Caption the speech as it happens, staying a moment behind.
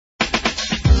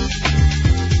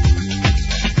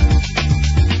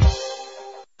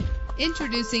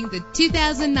Introducing the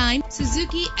 2009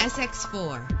 Suzuki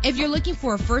SX4. If you're looking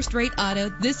for a first-rate auto,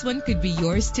 this one could be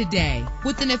yours today.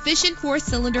 With an efficient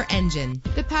 4-cylinder engine,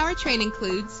 the powertrain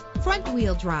includes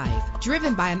front-wheel drive,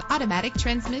 driven by an automatic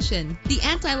transmission. The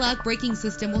anti-lock braking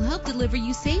system will help deliver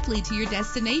you safely to your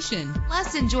destination.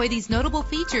 Plus, enjoy these notable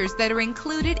features that are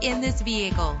included in this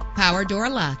vehicle: power door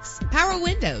locks, power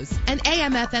windows, an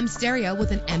AM/FM stereo with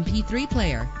an MP3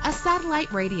 player, a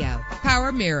satellite radio,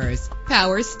 power mirrors,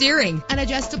 power steering, an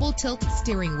adjustable tilt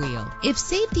steering wheel. If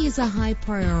safety is a high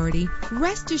priority,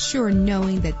 rest assured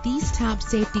knowing that these top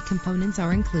safety components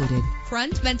are included: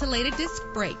 front ventilated disc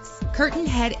brakes, curtain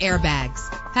head airbags,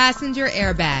 passenger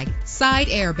airbag, side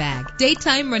airbag,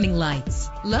 daytime running lights,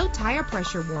 low tire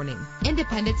pressure warning,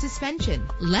 independent suspension.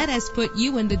 Let us put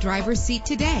you in the driver's seat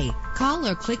today. Call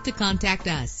or click to contact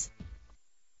us.